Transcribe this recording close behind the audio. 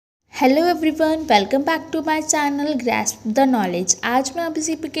Hello everyone, welcome back to my channel grasp the knowledge. आज मैं आप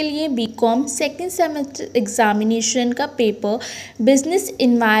इसी के लिए बीकॉम सेकेंड सेमेस्टर एग्जामिनेशन का पेपर बिजनेस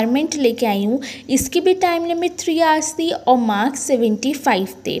इन्वायरमेंट लेके आई हूँ। इसकी भी टाइम लिमिट 3 आवर्स थी और मार्क्स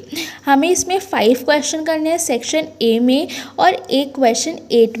 75 थे। हमें इसमें 5 क्वेश्चन करने हैं सेक्शन ए में और एक क्वेश्चन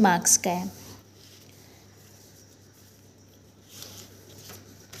 8 मार्क्स का है।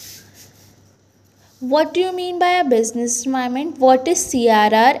 What do you mean by a business environment? What is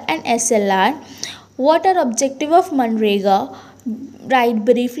CRR and SLR? What are objective of Manrega? Write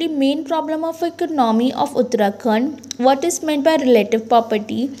briefly main problem of economy of Uttarakhand. What is meant by relative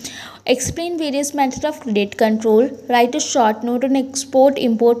property? Explain various methods of credit control. Write a short note on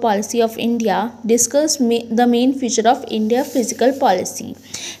export-import policy of India. Discuss the main feature of India physical policy.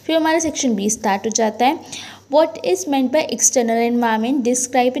 फिर हमारा section 20 start हो जाता है। What is meant by external environment?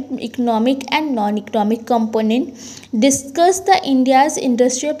 Describe its economic and non-economic component. Discuss the India's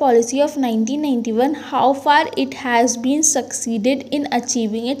industrial policy of 1991. How far it has been succeeded in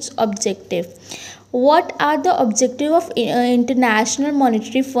achieving its objective. What are the objectives of International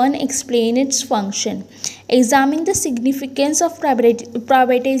Monetary Fund? Explain its function. Examine the significance of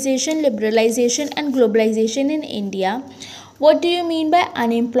privatization, liberalization and globalization in India. What do you mean by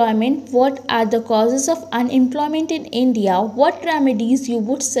unemployment? What are the causes of unemployment in India? What remedies you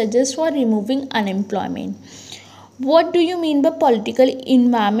would suggest for removing unemployment? What do you mean by political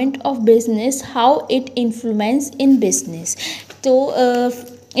environment of business? How it influences in business? So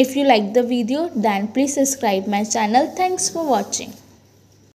if you like the video, then please subscribe my channel. Thanks for watching.